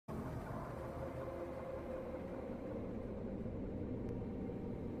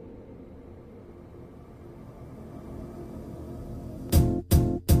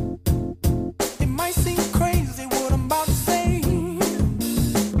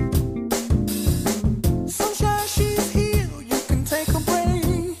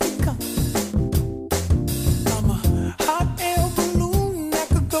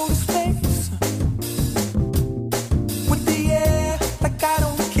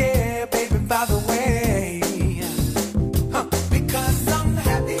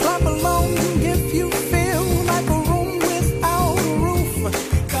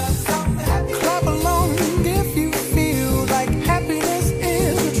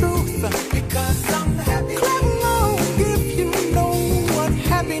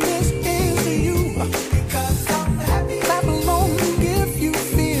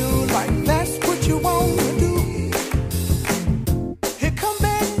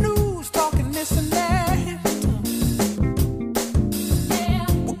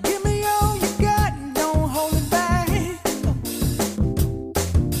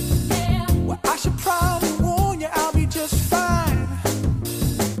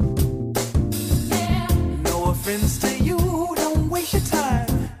happens to you, don't waste your time.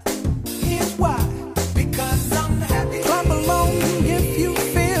 Here's why. Because I'm happy. Clap along if you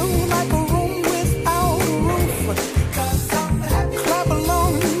feel like a room without a roof. Because I'm happy. Clap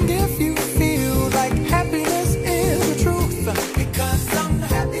along if you feel like happiness is the truth. Because I'm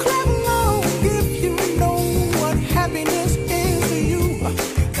happy. Clap along if you know what happiness is to you.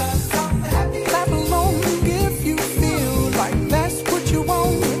 Because I'm happy. Clap along if you feel like that's what you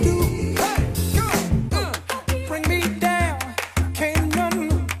want to do. Bring me down, can't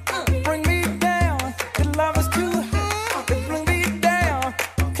none bring me down. The love is too high. Bring me down,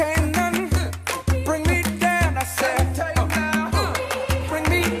 can't none bring me down. I said, bring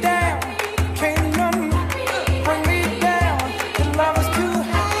me down, can't none bring me down. The love is too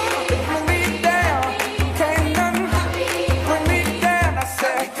high. Bring me down, can't none bring me down. I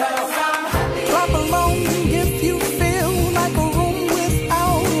said, clap along if you feel like a room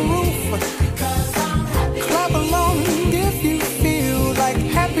without a roof. Clap along if you feel like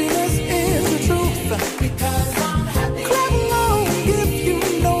happiness is the truth. Because I'm happy. Clap along if you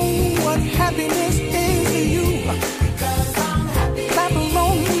know what happiness is to you. Because I'm happy. Clap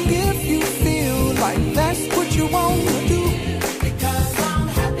along if you feel like that's what you want to do. Because I'm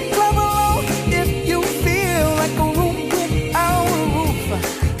happy. Clap along if you feel like a room without a roof.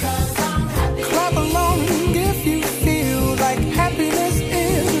 Because I'm happy. Clap along if you feel like happiness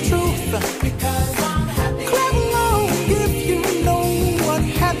is the truth. Because I'm happy. Clap along if you know what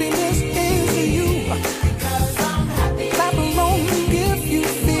happiness is to you. Because I'm happy. Clap along if you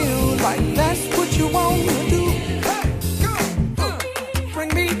feel like that's what you want to do.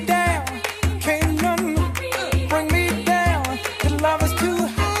 Bring me down, can't none bring me down. The love is too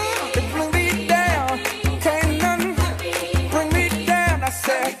high. Bring me down, can't none bring me down. I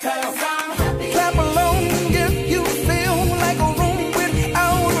said, clap along if you feel like a room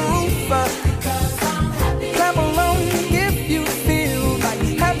without a roof. Clap along if you feel like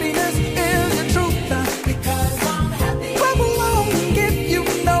happiness is the truth. Because I'm happy. Clap along if you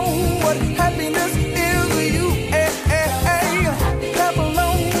know what happiness is to you. Hey, hey, hey. Clap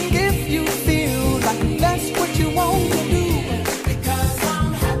along if you feel like that's what you want to do. Because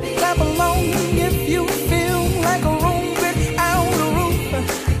I'm happy. Clap along if you feel like a room without a roof.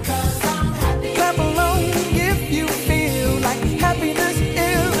 Because I'm happy. Clap along if you feel like happiness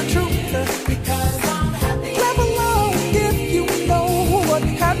is the truth. Because I'm happy. Clap along if you know what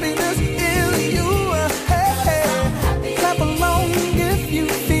happiness is to you. Hey, hey. Clap along if you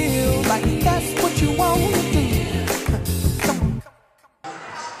feel like that's what you want to do. Come on.